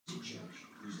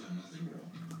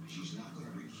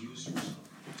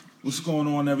What's going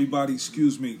on, everybody?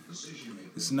 Excuse me.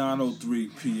 It's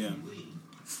 9:03 p.m.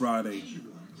 Friday,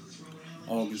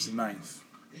 August 9th.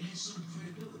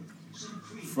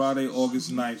 Friday,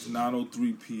 August 9th,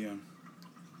 9:03 p.m.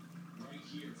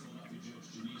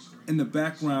 In the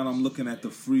background, I'm looking at the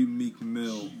Free Meek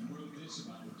Mill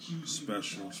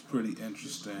special. It's pretty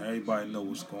interesting. Everybody know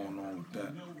what's going on with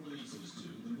that.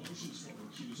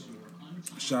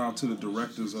 Shout out to the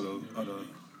directors of the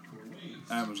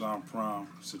Amazon Prime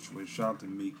situation. Shout out to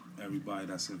Meek, everybody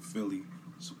that's in Philly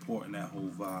supporting that whole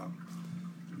vibe.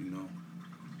 You know.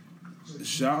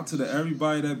 Shout out to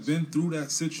everybody that been through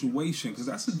that situation, because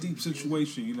that's a deep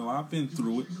situation. You know, I've been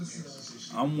through it.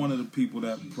 I'm one of the people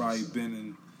that probably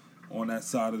been on that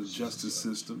side of the justice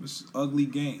system. It's an ugly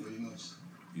game.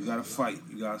 You gotta fight.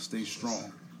 You gotta stay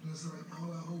strong.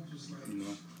 You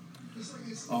know.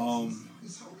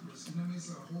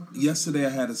 Yesterday I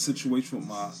had a situation with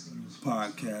my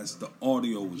podcast. The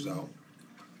audio was out.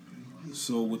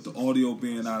 So with the audio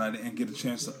being out, I didn't get a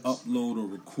chance to upload or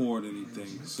record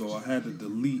anything. So I had to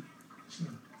delete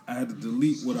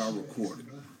what I recorded.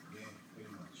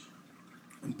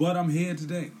 But I'm here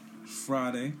today. It's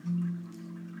Friday.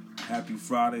 Happy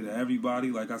Friday to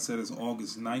everybody. Like I said, it's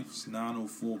August 9th. It's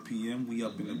 9:04 p.m. We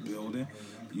up in the building.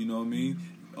 You know what I mean?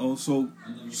 Oh, so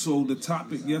the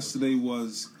topic yesterday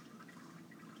was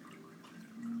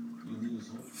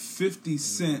 50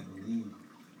 Cent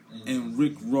and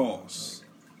Rick Ross,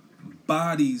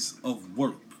 bodies of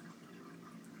work.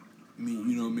 I mean,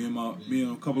 you know, me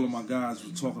and a couple of my guys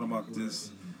were talking about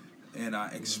this, and I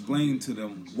explained to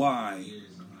them why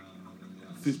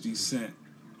 50 Cent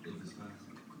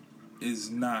is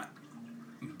not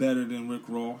better than Rick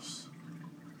Ross.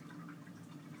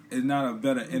 Is not a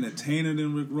better entertainer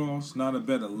than Rick Ross. Not a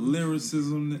better lyricist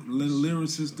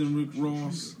than Rick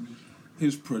Ross.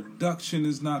 His production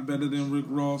is not better than Rick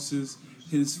Ross's.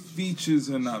 His features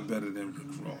are not better than Rick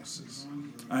Ross's.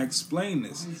 I explained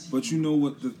this, but you know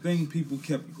what? The thing people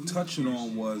kept touching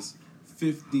on was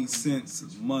 50 Cent's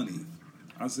money.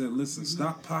 I said, listen,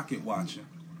 stop pocket watching.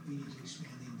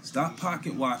 Stop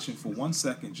pocket watching for 1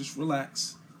 second. Just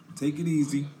relax. Take it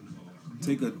easy.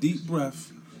 Take a deep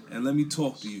breath. And let me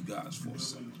talk to you guys for a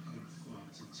second.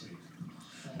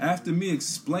 After me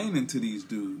explaining to these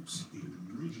dudes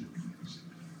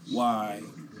why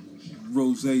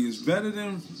Rose is better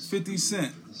than 50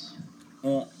 Cent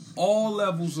on all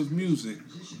levels of music,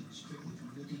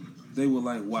 they were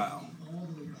like, wow.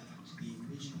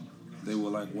 They were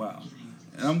like, wow.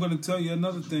 And I'm going to tell you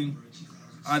another thing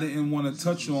I didn't want to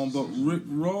touch on, but Rick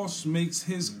Ross makes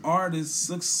his artists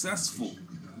successful.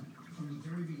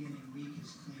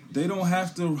 They don't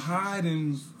have to hide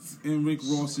in Rick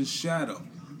Ross's shadow.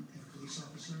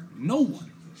 No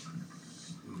one.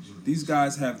 These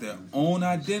guys have their own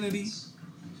identity.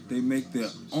 They make their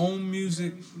own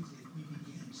music.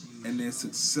 And they're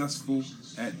successful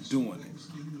at doing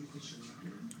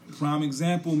it. Prime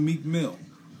example, Meek Mill.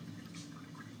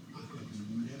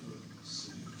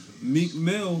 Meek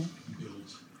Mill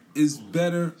is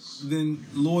better than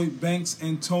Lloyd Banks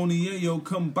and Tony Yayo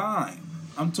combined.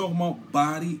 I'm talking about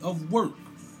body of work.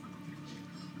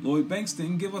 Lloyd Banks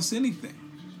didn't give us anything.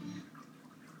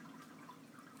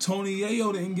 Tony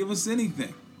Yayo didn't give us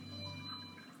anything.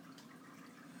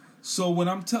 So when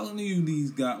I'm telling you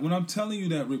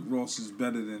that Rick Ross is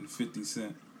better than 50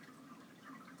 Cent,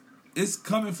 it's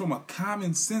coming from a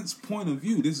common sense point of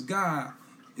view. This guy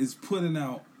is putting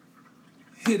out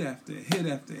hit after hit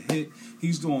after hit.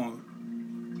 He's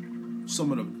doing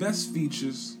some of the best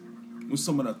features with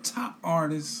some of the top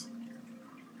artists.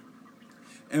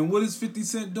 And what is 50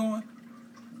 Cent doing?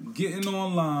 Getting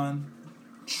online,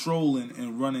 trolling,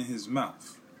 and running his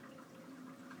mouth.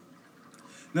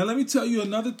 Now let me tell you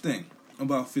another thing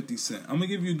about 50 Cent. I'm going to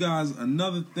give you guys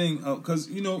another thing, because,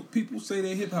 you know, people say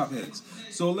they're hip-hop heads.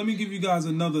 So let me give you guys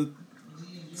another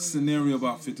scenario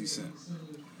about 50 Cent.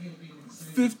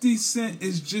 50 Cent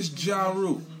is just Ja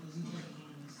Rule.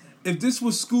 If this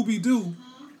was Scooby-Doo,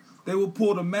 they will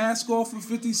pull the mask off of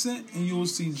 50 Cent and you will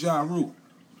see Ja Rule.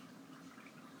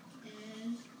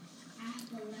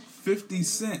 50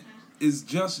 Cent is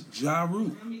just Ja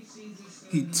Rule.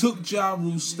 He took Ja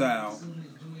Rule's style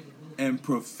and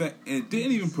didn't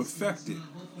even perfect it.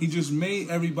 He just made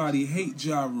everybody hate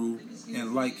Ja Rule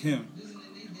and like him.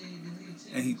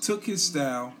 And he took his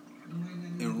style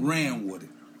and ran with it.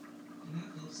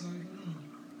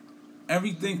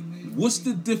 Everything. What's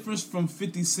the difference from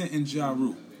 50 Cent and Ja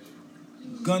Rule?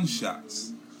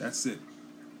 Gunshots. That's it.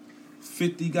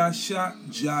 50 got shot,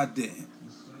 Ja didn't.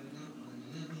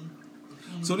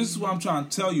 So this is what I'm trying to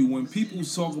tell you. When people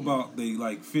talk about they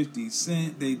like 50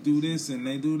 Cent, they do this and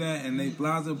they do that, and they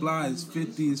blah, blah, blah, it's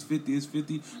 50, it's 50, it's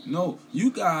 50. No, you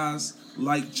guys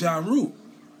like Ja Rule.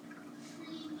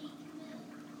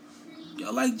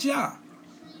 Y'all like Ja.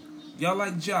 Y'all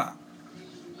like Ja.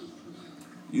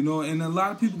 You know, and a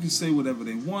lot of people can say whatever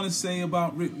they want to say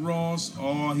about Rick Ross.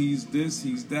 Oh, he's this,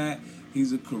 he's that.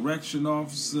 He's a correction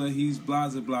officer. He's blah,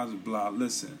 blah, blah, blah.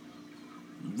 Listen,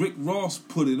 Rick Ross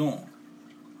put it on.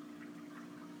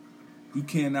 You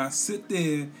cannot sit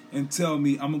there and tell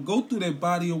me, I'm going to go through their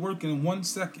body of work in 1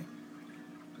 second.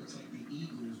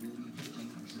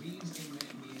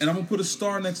 And I'm going to put a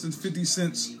star next to 50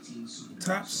 Cent's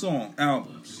top song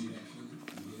albums.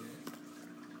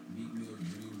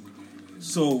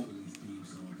 So,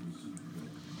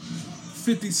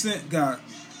 50 Cent got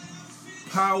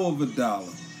Power of a Dollar,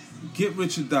 Get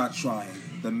Rich or Die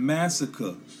Trying, The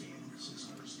Massacre,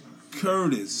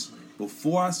 Curtis,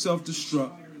 Before I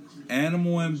Self-Destruct,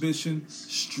 Animal Ambition,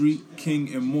 Street King,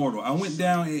 Immortal. I went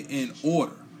down in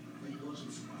order.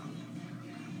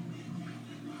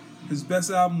 His best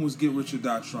album was Get Rich or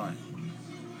Die Trying.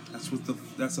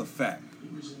 That's a fact.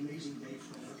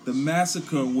 The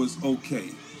Massacre was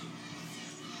okay.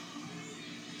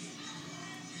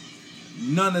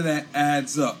 None of that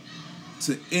adds up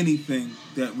to anything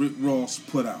that Rick Ross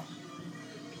put out.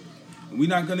 And we're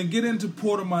not going to get into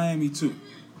Port of Miami 2.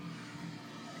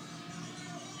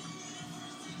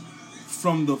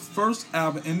 From the first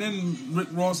album, and then Rick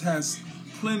Ross has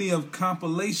plenty of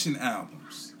compilation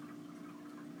albums.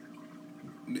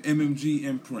 The MMG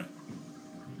imprint.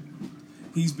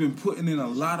 He's been putting in a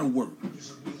lot of work.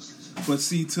 But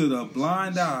see, to the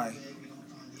blind eye,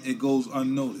 it goes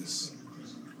unnoticed.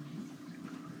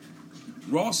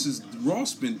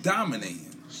 Ross been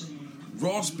dominating.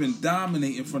 Ross been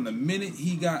dominating from the minute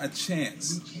he got a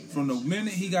chance. From the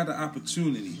minute he got the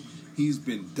opportunity, he's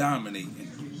been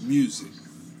dominating music.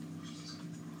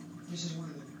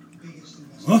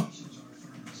 Huh?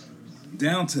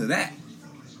 Down to that.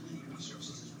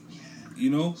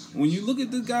 You know, when you look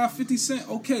at the guy 50 Cent,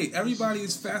 okay, everybody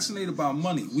is fascinated about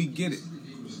money. We get it.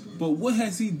 But what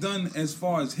has he done as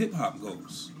far as hip-hop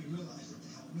goes?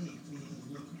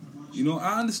 You know,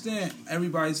 I understand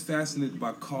everybody's fascinated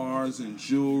by cars and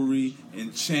jewelry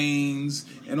and chains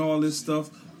and all this stuff.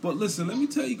 But listen, let me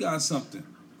tell you guys something.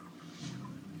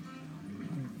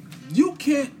 You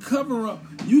can't cover up,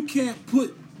 you can't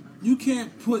put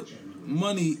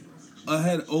money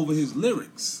ahead over his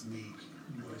lyrics.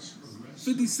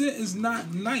 50 Cent is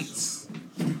not nice.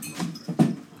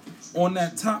 On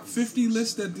that top 50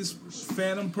 list that this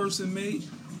Phantom person made,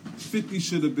 50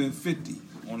 should have been 50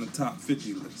 on the top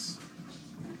 50 list.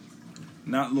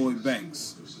 Not Lloyd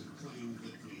Banks.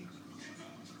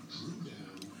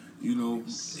 You know,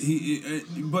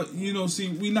 but you know, see,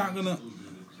 we're not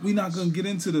gonna get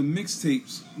into the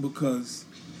mixtapes because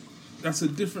that's a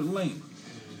different lane.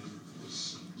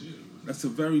 That's a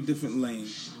very different lane.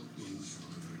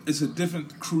 It's a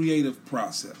different creative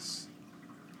process.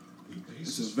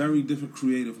 It's a very different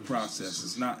creative process.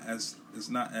 It's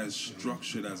not as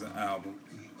structured as an album,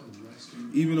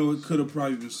 even though it could have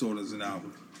probably been sold as an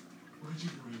album.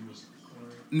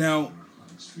 Now,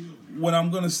 when I'm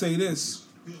gonna say this,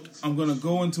 I'm gonna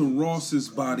go into Ross's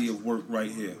body of work right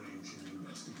here.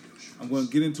 I'm gonna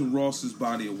get into Ross's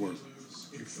body of work,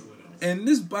 and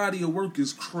this body of work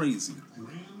is crazy.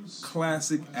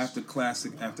 Classic after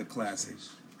classic after classic.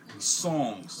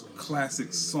 Songs,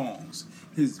 classic songs.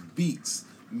 His beats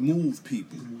move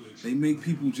people. They make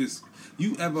people just.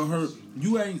 You never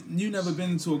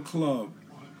been into a club.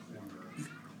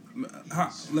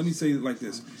 Let me say it like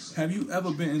this. Have you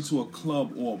ever been into a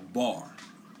club or a bar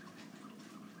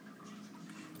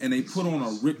and they put on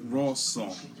a Rick Ross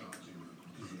song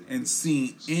and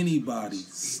seen anybody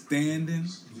standing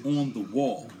on the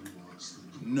wall?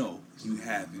 No, you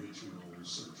haven't.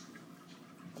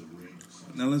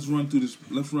 Now let's run through this.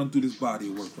 Let's run through this body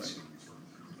of work right here.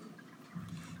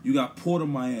 You got Port of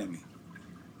Miami.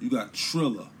 You got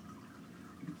Triller.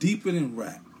 Deeper Than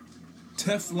Rap.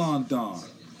 Teflon Don.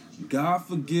 God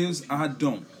Forgives, I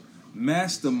Don't.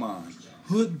 Mastermind.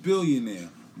 Hood Billionaire.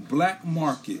 Black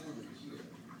Market.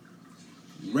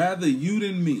 Rather You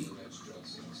Than Me.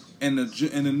 And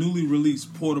the newly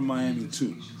released Port of Miami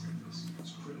 2.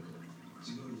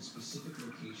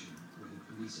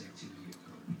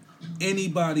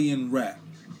 Anybody in rap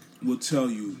will tell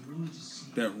you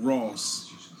that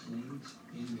Ross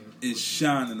is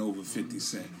shining over 50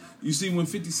 Cent. You see, when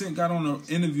 50 Cent got on an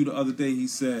interview the other day, he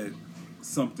said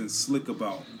something slick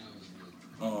about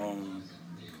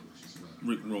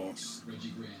Rick Ross.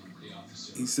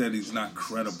 He said he's not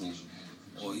credible.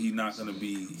 or he not gonna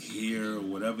be here, or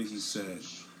whatever he said.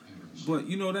 But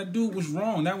you know, that dude was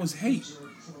wrong. That was hate,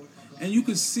 and you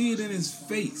could see it in his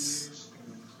face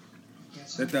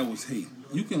that was hate.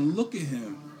 You can look at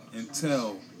him and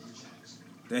tell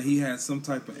that he had some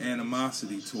type of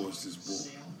animosity towards this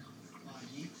boy.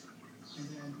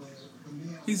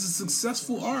 He's a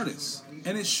successful artist,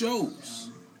 and it shows.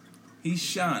 He's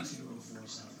shining.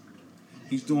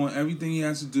 He's doing everything he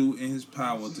has to do in his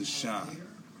power to shine.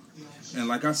 And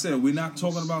like I said, we're not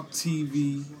talking about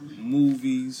TV,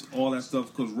 movies, all that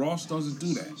stuff, because Ross doesn't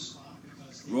do that.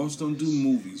 Ross don't do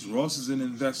movies. Ross is an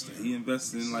investor. He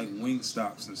invests in like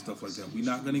Wingstops and stuff like that. We're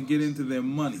not going to get into their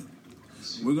money.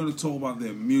 We're going to talk about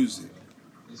their music.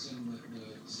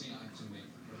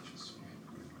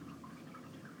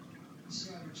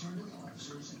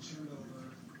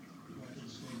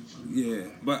 Yeah,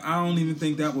 but I don't even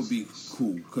think that would be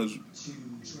cool, because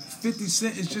 50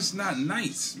 Cent is just not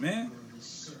nice, man.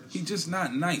 He just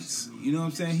not nice. You know what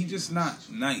I'm saying? He just not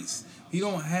nice. He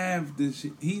don't have this.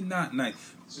 He not nice.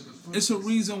 It's a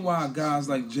reason why guys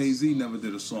like Jay-Z never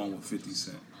did a song with 50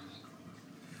 Cent.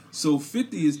 So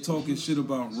 50 is talking shit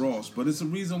about Ross, but it's a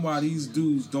reason why these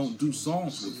dudes don't do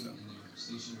songs with him.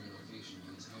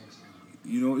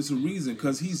 You know, it's a reason,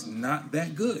 because he's not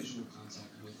that good.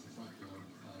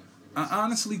 I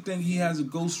honestly think he has a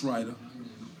ghostwriter,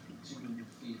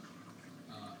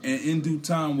 and in due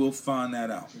time we'll find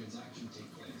that out.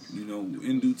 You know,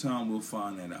 in due time we'll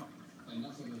find that out.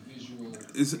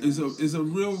 It's a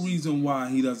real reason why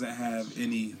he doesn't have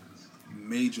any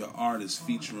major artists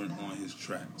featuring on his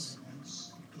tracks.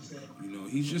 You know,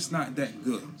 he's just not that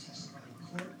good.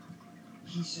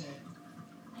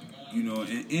 You know,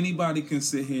 and anybody can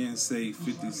sit here and say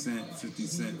 50 Cent, 50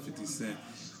 Cent, 50 Cent.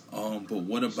 But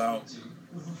what about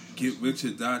Get Rich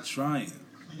or Die Trying?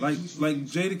 Like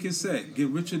Jadakiss said, Get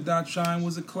Rich or Die Trying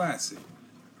was a classic.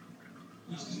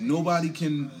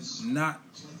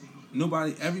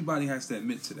 Everybody has to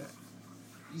admit to that.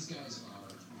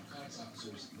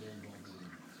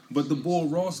 But the boy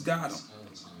Ross got him.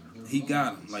 He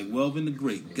got him. Like Welvin the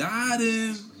Great. Got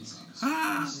him.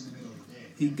 Ah!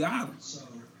 He got him.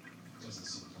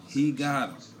 He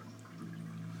got him.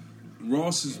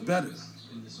 Ross is better.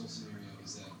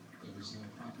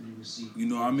 You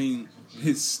know, I mean,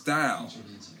 his style,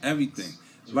 everything.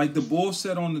 Like the boy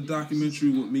said on the documentary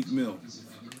with Meek Mill,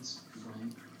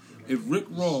 if Rick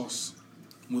Ross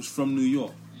was from New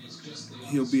York,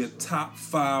 he'll be a top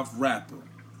 5 rapper.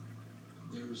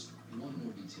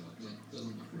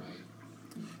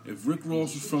 If Rick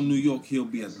Ross was from New York, he'll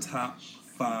be a top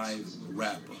 5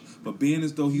 rapper. But being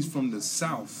as though he's from the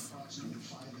South,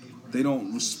 they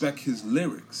don't respect his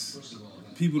lyrics.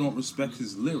 People don't respect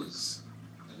his lyrics.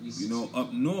 You know,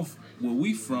 up north, where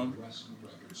we from,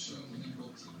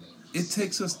 it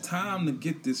takes us time to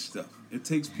get this stuff. It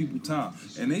takes people time.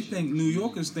 And New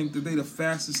Yorkers think that they're the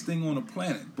fastest thing on the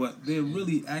planet, but they're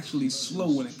really actually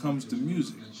slow when it comes to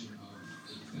music.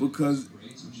 Because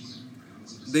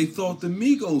they thought the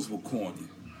Migos were corny.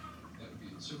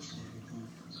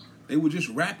 They were just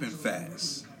rapping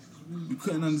fast. You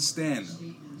couldn't understand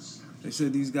them. They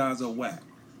said these guys are whack.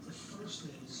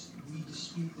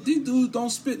 These dudes don't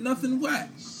spit nothing whack.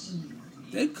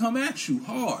 They come at you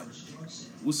hard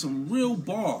with some real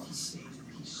bars.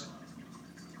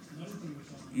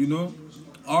 You know?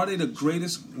 Are they the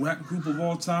greatest rap group of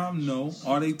all time? No.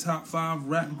 Are they top 5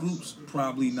 rap groups?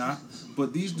 Probably not.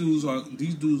 But these dudes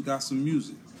got some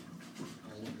music.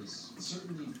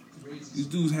 These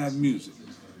dudes have music.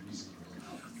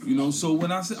 You know, so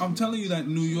when I'm telling you that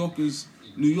New Yorkers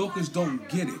don't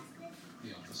get it.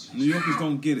 New Yorkers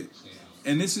don't get it.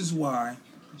 And this is why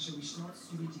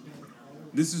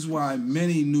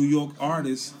many New York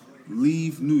artists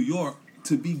leave New York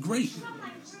to be great.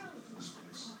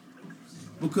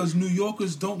 Because New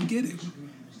Yorkers don't get it.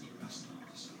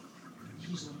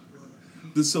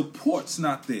 The support's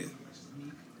not there.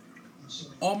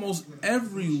 Almost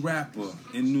every rapper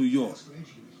in New York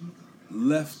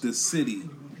left the city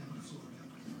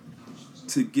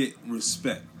to get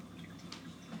respect.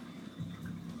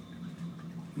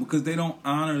 Because they don't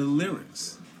honor the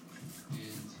lyrics.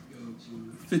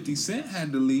 50 Cent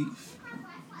had to leave.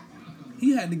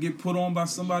 He had to get put on by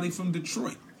somebody from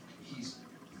Detroit.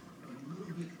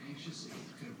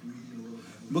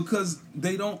 Because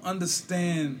they don't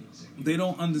understand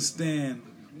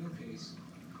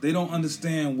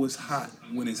what's hot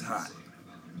when it's hot.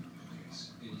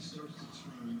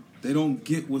 They don't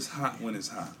get what's hot when it's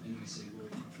hot.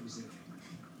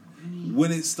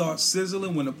 When it starts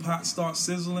sizzling, when the pot starts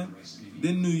sizzling,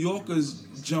 then New Yorkers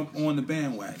jump on the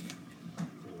bandwagon.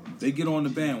 They get on the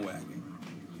bandwagon.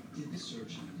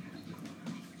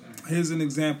 Here's an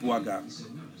example I got.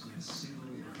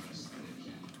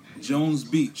 Jones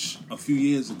Beach, a few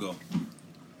years ago.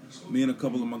 Me and a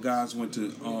couple of my guys went to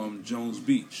Jones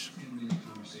Beach.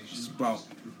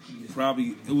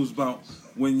 It was about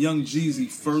when Young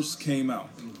Jeezy first came out.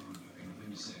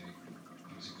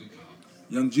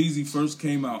 Young Jeezy first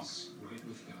came out.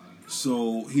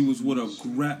 So he was with a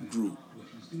rap group.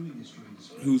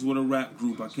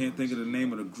 I can't think of the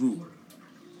name of the group.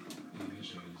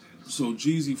 So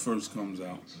Jeezy first comes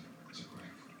out.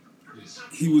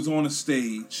 He was on a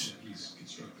stage.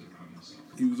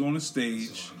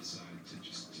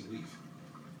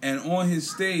 And on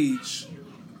his stage,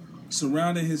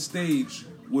 surrounding his stage,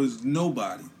 was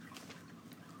nobody.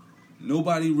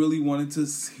 Nobody really wanted to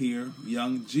hear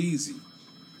Young Jeezy.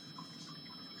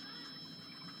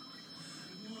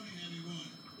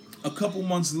 A couple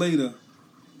months later,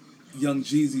 Young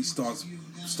Jeezy starts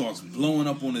blowing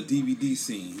up on the DVD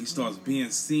scene. He starts being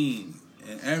seen,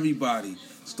 and everybody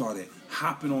started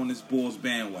hopping on this boy's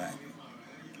bandwagon.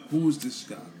 Who is this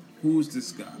guy? Who is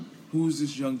this guy? Who is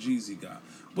this Young Jeezy guy?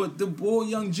 But the boy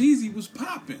Young Jeezy was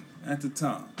popping at the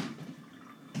time.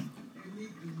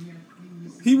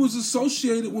 He was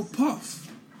associated with Puff.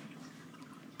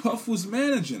 Puff was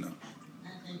managing him.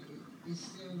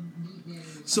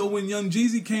 So when Young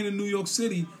Jeezy came to New York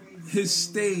City, his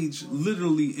stage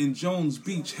literally in Jones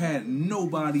Beach had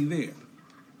nobody there.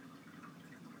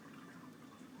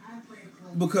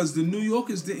 Because the New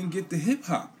Yorkers didn't get the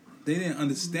hip-hop. They didn't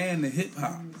understand the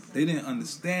hip-hop. They didn't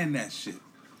understand that shit.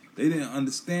 They didn't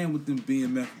understand what them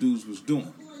BMF dudes was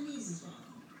doing.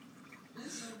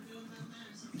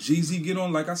 Jeezy get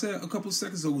on, like I said a couple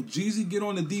seconds ago, Jeezy get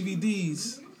on the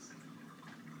DVDs.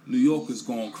 New Yorkers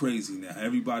going crazy now.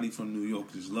 Everybody from New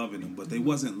York is loving him, but they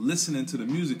wasn't listening to the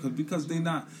music because they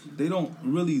don't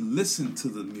really listen to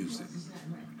the music.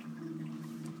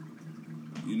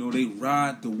 You know, they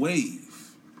ride the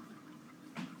wave.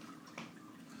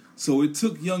 So it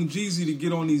took Young Jeezy to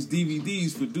get on these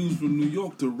DVDs for dudes from New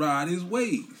York to ride his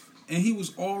wave. And he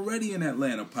was already in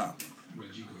Atlanta popping.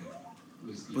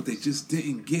 But they just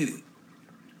didn't get it.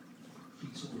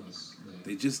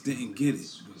 They just didn't get it.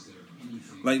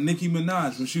 Like Nicki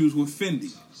Minaj when she was with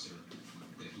Fendi.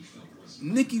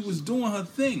 Nicki was doing her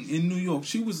thing in New York.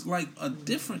 She was like a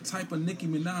different type of Nicki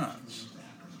Minaj.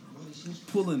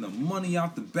 Pulling the money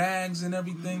out the bags and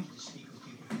everything.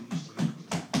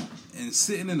 And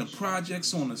sitting in the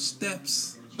projects on the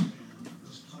steps.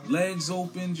 Legs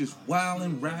open, just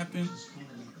wilding, rapping.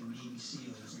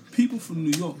 People from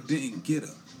New York didn't get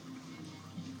her.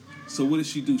 So what did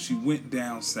she do? She went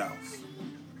down south.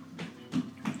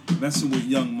 Messing with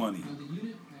Young Money.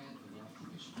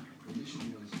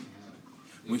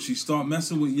 When she start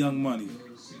messing with Young Money,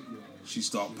 she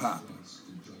start popping.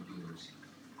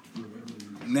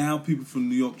 Now people from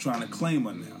New York trying to claim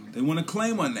her now. They want to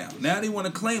claim her now. Now they want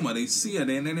to claim her. They see her.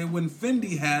 And then when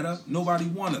Fendi had her, nobody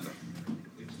wanted her.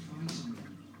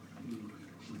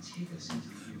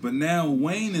 But now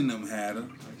Wayne and them had her,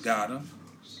 got her.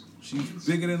 She's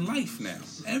bigger than life now.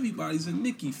 Everybody's a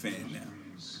Nicki fan now.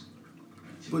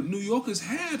 But New Yorkers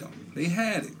had them. They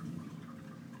had it.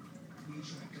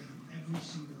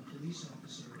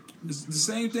 It's the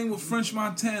same thing with French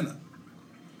Montana.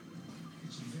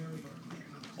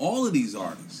 All of these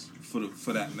artists,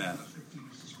 for that matter.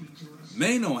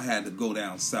 Mano had to go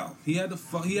down south. He had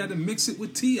to mix it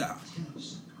with T.I.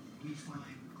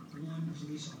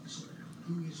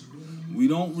 We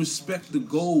don't respect the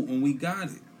gold when we got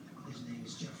it.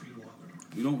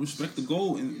 We don't respect the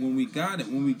gold when we got it.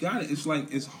 When we got it, it's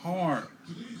like it's hard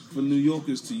for New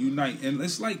Yorkers to unite. And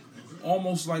it's like,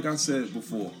 almost like I said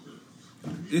before,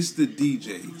 it's the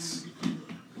DJs.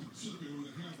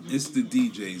 It's the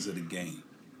DJs of the game.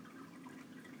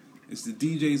 It's the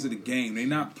DJs of the game. They're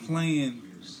not playing,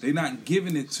 they're not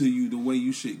giving it to you the way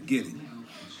you should get it.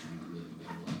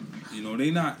 You know,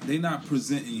 they're not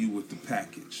presenting you with the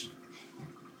package.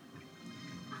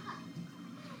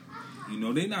 You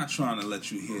know, they're not trying to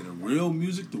let you hear the real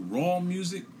music, the raw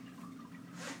music.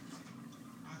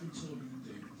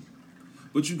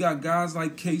 But you got guys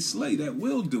like Kay Slay that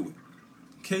will do it.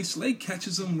 Kay Slay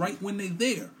catches them right when they're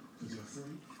there.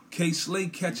 Kay Slay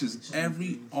catches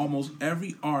almost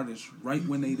every artist right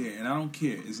when they're there. And I don't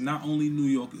care. It's not only New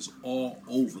York, it's all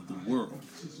over the world.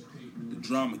 The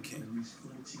Drama King.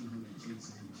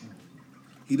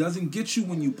 He doesn't get you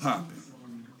when you popping.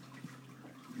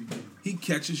 He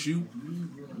catches you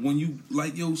when you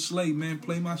like, yo, Slay, man,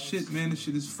 play my shit, man. This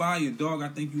shit is fire, dog. I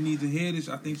think you need to hear this.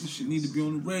 I think this shit need to be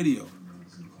on the radio.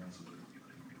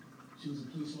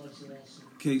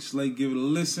 Kay Slay, give it a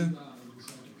listen.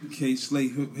 Kay Slay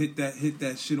hit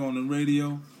that shit on the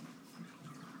radio.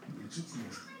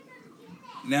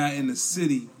 Now in the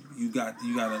city, you got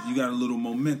a little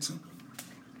momentum.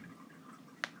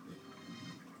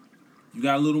 You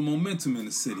got a little momentum in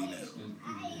the city now.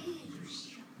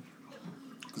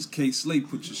 Because K Slate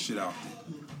put your shit out there.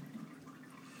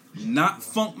 Not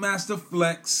Funkmaster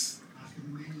Flex.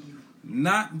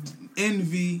 Not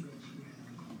Envy.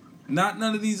 Not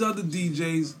none of these other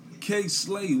DJs. K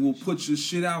Slate will put your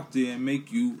shit out there and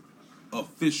make you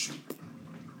official.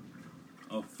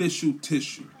 Official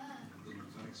tissue.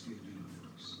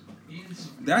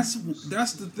 That's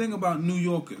the thing about New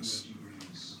Yorkers.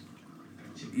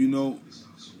 You know,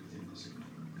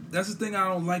 that's the thing I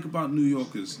don't like about New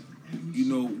Yorkers. You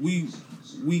know, we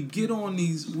get on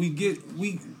these, we get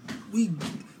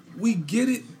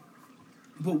it,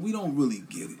 but we don't really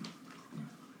get it.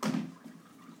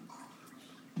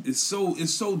 It's so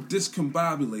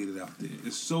discombobulated out there.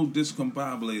 It's so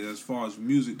discombobulated as far as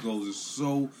music goes. It's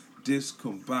so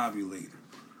discombobulated.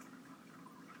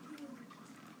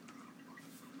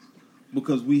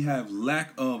 Because we have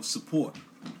lack of support.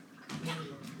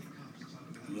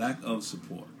 Lack of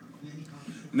support.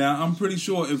 Now, I'm pretty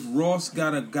sure if Ross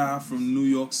got a guy from New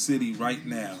York City right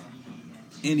now,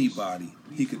 anybody,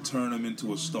 he could turn him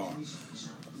into a star.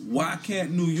 Why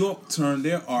can't New York turn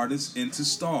their artists into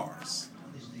stars?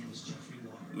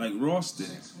 Like Ross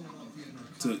did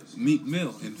to Meek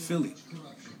Mill in Philly.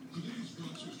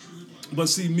 But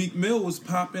see, Meek Mill was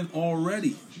popping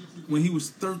already when he was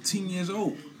 13 years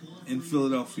old in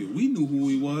Philadelphia. We knew who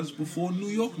he was before New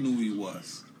York knew who he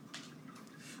was.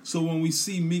 So when we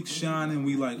see Meek shining,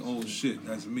 we like, oh shit,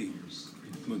 that's Meek.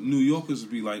 But New Yorkers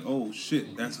be like, oh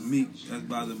shit, that's Meek, that's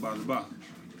blah, blah, blah, blah.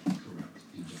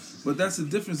 But that's the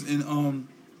difference in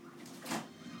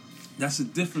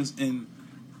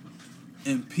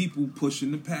people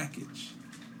pushing the package.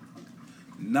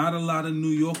 Not a lot of New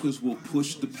Yorkers will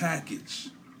push the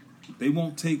package. They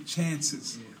won't take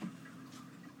chances.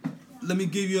 Let me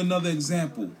give you another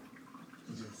example.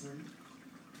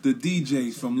 The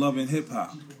DJ from Love and Hip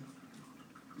Hop,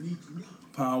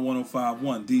 Power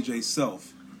 105.1, DJ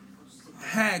Self,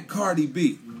 had Cardi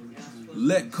B.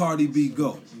 Let Cardi B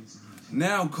go.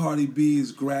 Now Cardi B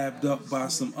is grabbed up by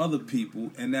some other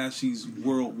people, and now she's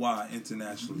worldwide,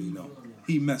 internationally known.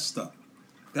 He messed up.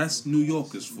 That's New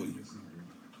Yorkers for you.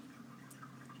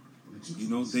 You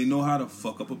know, they know how to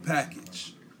fuck up a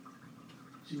package.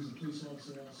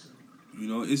 You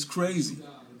know, it's crazy.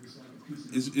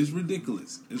 It's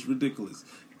ridiculous. It's ridiculous.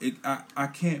 I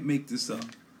can't make this up.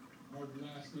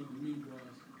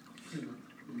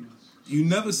 You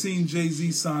never seen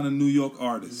Jay-Z sign a New York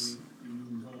artist.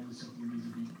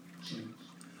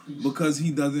 Because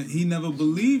he never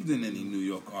believed in any New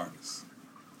York artists.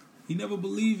 He never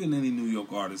believed in any New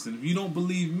York artists. And if you don't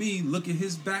believe me, look at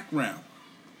his background.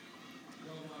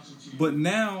 But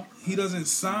now, he doesn't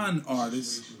sign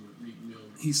artists.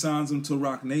 He signs them to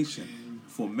Rock Nation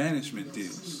for management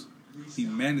deals. He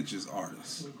manages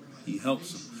artists. He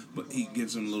helps them. But he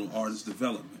gives them a little artist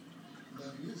development.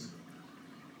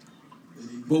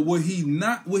 But what he's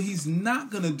not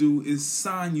going to do is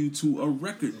sign you to a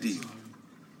record deal.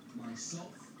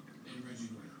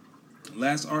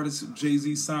 Last artist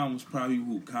Jay-Z signed was probably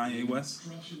who? Kanye West?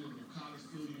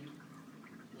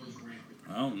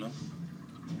 I don't know.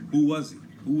 Who was he?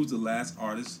 Who was the last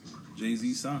artist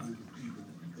Jay-Z signed?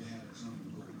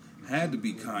 Had to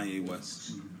be Kanye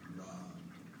West.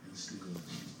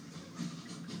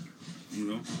 You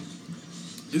know?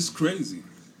 It's crazy.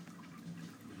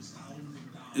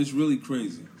 It's really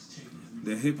crazy.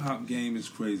 The hip-hop game is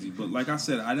crazy. But like I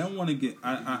said, I don't want to get...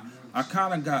 I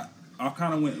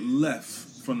kind of went left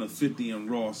from the 50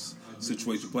 and Ross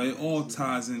situation, but it all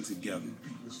ties in together.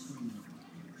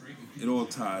 It all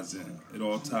ties in. It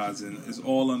all ties in. It's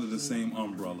all under the same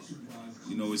umbrella.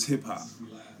 You know, it's hip-hop.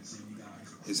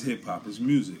 It's hip-hop. It's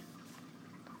music.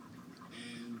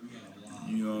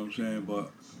 You know what I'm saying?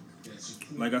 But,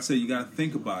 like I said, you got to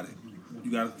think about it.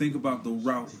 You got to think about the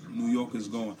route New York is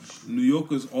going. New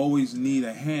Yorkers always need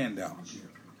a handout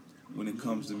when it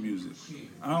comes to music.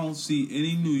 I don't see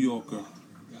any New Yorker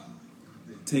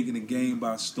taking the game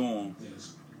by storm.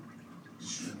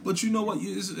 But you know what?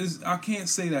 I can't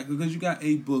say that because you got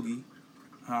A Boogie,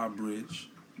 High Bridge.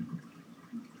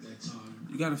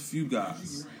 You got a few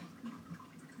guys.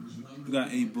 You got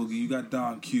A Boogie. You got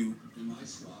Don Q.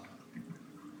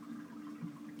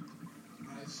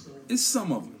 It's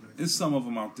some of them. It's some of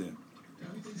them out there.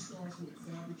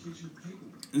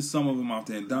 There's some of them out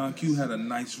there. And Don Q had a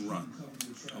nice run.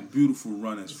 A beautiful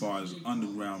run as far as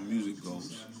underground music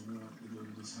goes.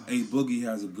 A Boogie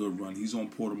has a good run. He's on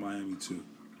Port of Miami too.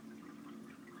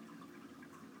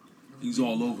 He's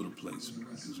all over the place,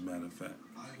 as a matter of fact.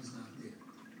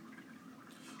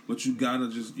 But you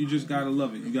just gotta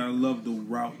love it. You gotta love the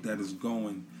route that is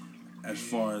going as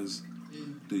far as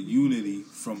the unity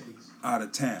from out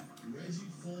of town.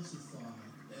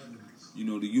 You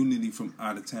know, the unity from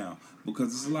out of town. Because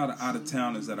there's a lot of out of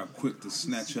towners that are quick to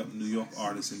snatch up New York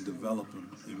artists and develop them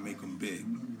and make them big.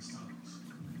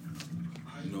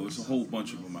 You know, it's a whole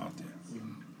bunch of them out there.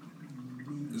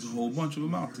 There's a whole bunch of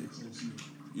them out there.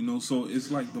 You know, so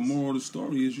it's like the moral of the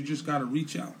story is you just gotta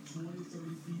reach out.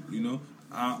 You know,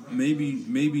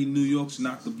 maybe New York's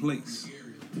not the place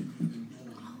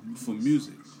for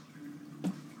music.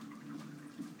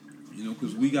 You know,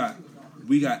 because we got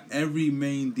every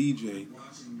main DJ.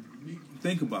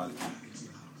 Think about it.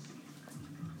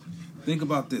 Think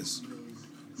about this.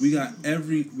 We got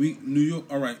New York.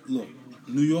 All right, look,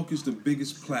 New York is the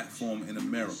biggest platform in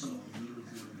America.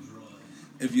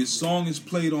 If your song is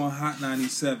played on Hot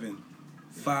 97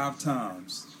 5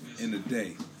 times in a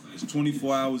day, it's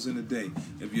 24 hours in a day.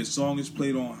 If your song is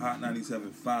played on Hot 97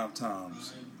 5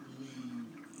 times,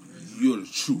 you're the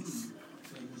truth.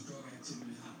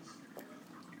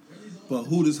 But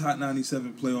who does Hot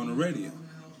 97 play on the radio?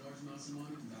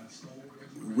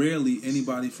 Rarely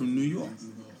anybody from New York.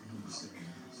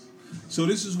 So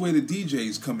this is where the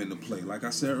DJs come into play, like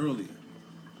I said earlier.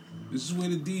 This is where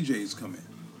the DJs come in.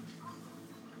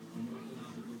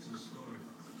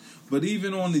 But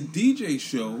even on the DJ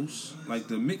shows, like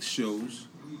the mix shows,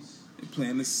 they're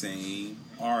playing the same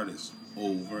artist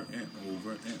over and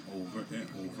over and over and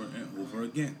over and over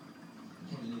again.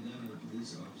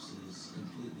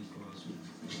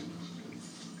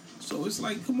 So it's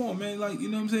like, come on, man, like, you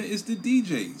know what I'm saying? It's the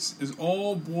DJs. It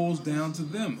all boils down to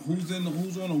them. Who's on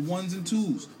the ones and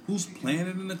twos? Who's playing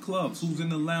it in the clubs? Who's in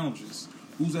the lounges?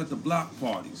 Who's at the block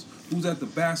parties? Who's at the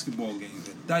basketball games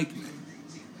at Dykeman?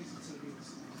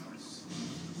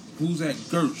 Who's at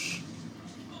Gersh?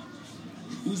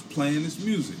 Who's playing this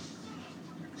music?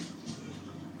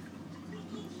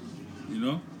 You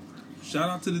know? Shout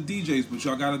out to the DJs, but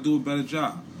y'all gotta do a better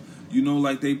job. You know,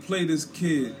 like they play this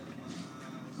kid,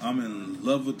 I'm in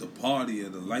love with the party or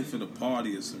the life of the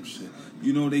party or some shit.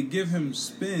 You know, they give him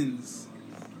spins,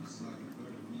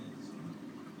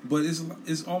 but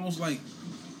it's almost like,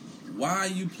 why are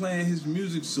you playing his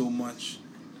music so much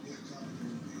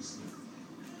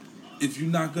if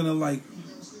you're not gonna, like,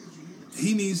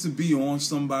 he needs to be on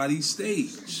somebody's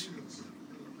stage.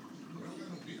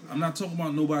 I'm not talking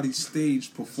about nobody's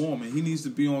stage performing. He needs to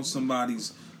be on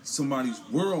somebody's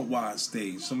worldwide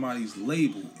stage, somebody's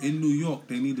label. In New York,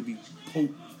 they need to be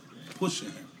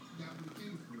pushing him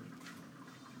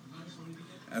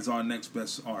as our next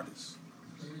best artist.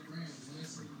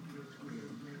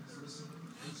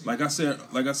 Like I said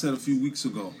a few weeks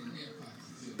ago,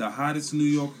 the hottest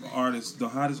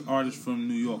artist from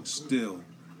New York still,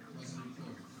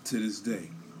 to this day,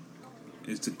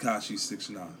 is Tekashi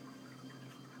 6ix9ine.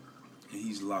 And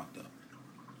he's locked up.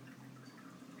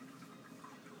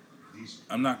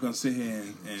 I'm not going to sit here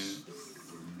and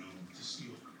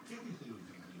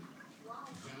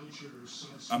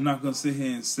I'm not going to sit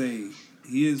here and say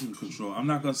he is in control. I'm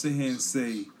not going to sit here and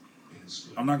say,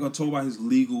 I'm not going to talk about his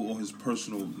legal or his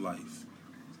personal life.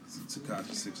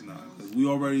 Tekashi 6ix9ine, because we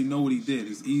already know what he did.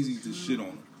 It's easy to shit on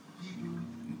him.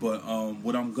 But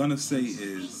what I'm gonna say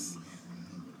is,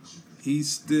 he's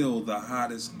still the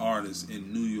hottest artist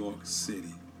in New York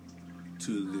City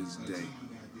to this day.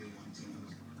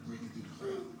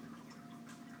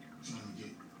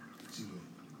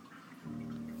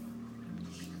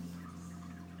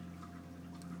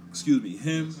 Excuse me,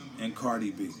 him and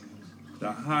Cardi B,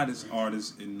 the hottest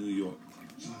artists in New York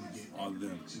are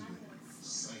them.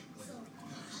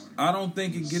 I don't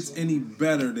think it gets any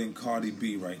better than Cardi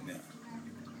B right now.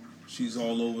 She's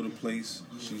all over the place.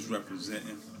 She's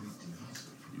representing.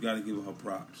 You got to give her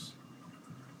props.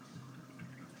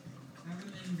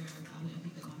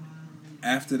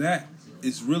 After that,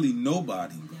 it's really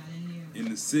nobody in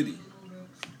the city.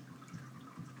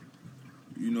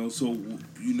 You know, so,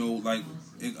 you know, like,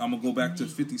 I'm going to go back to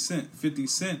 50 Cent. 50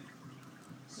 Cent,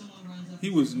 he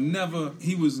was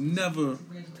never,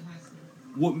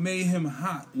 what made him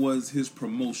hot was his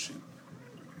promotion.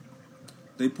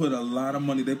 They put a lot of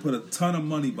money, they put a ton of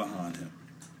money behind him.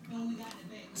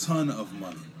 Ton of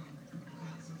money.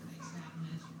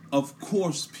 Of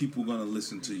course people gonna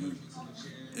listen to you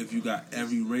if you got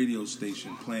every radio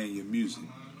station playing your music.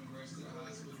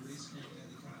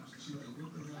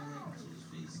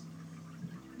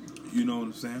 You know what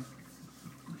I'm saying?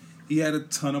 He had a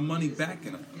ton of money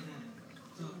backing him.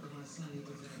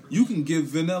 You can give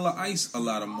Vanilla Ice a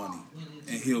lot of money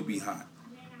and he'll be hot.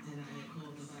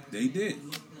 They did.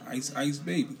 Ice Ice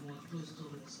Baby.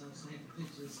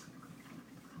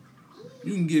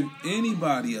 You can give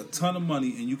anybody a ton of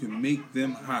money and you can make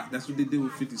them hot. That's what they did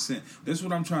with 50 Cent. That's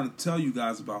what I'm trying to tell you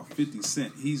guys about 50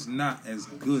 Cent. He's not as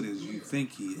good as you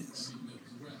think he is.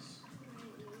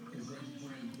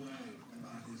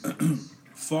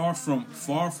 Far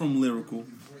from lyrical.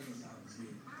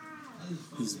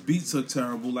 His beats are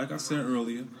terrible, like I said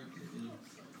earlier.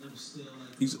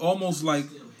 It's almost like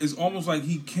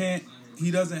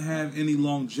he doesn't have any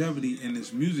longevity in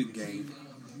this music game.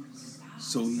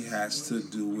 So he has to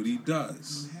do what he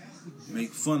does.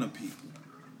 Make fun of people.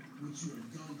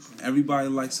 Everybody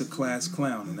likes a class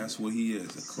clown, and that's what he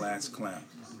is, a class clown.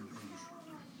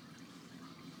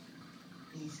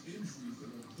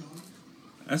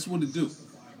 That's what it do.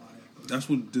 That's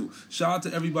what it do. Shout out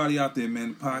to everybody out there,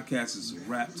 man. The podcast is a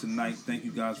wrap tonight. Thank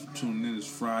you guys for tuning in. It's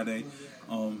Friday.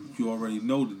 You already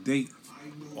know the date.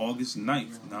 August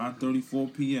 9th,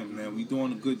 9:34 p.m., man. We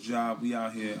doing a good job. We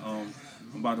out here.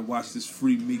 I'm about to watch this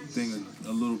Free Meek thing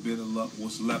a little bit of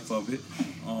what's left of it.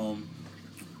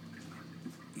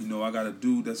 You know, I got a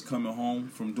dude that's coming home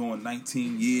from doing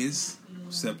 19 years.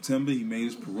 September, he made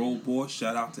his parole board.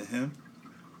 Shout out to him.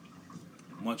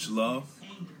 Much love.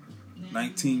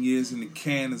 19 years in the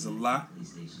can is a lot.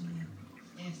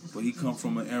 But he come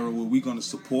from an era where we're going to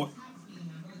support.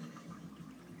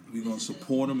 We're going to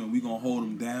support him and we're going to hold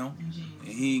him down. And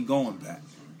he ain't going back.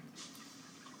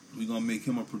 We're going to make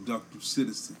him a productive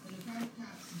citizen.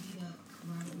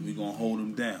 We're going to hold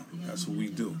him down. That's what we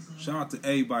do. Shout out to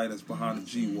everybody that's behind the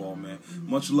G-Wall, man.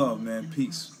 Much love, man.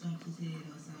 Peace.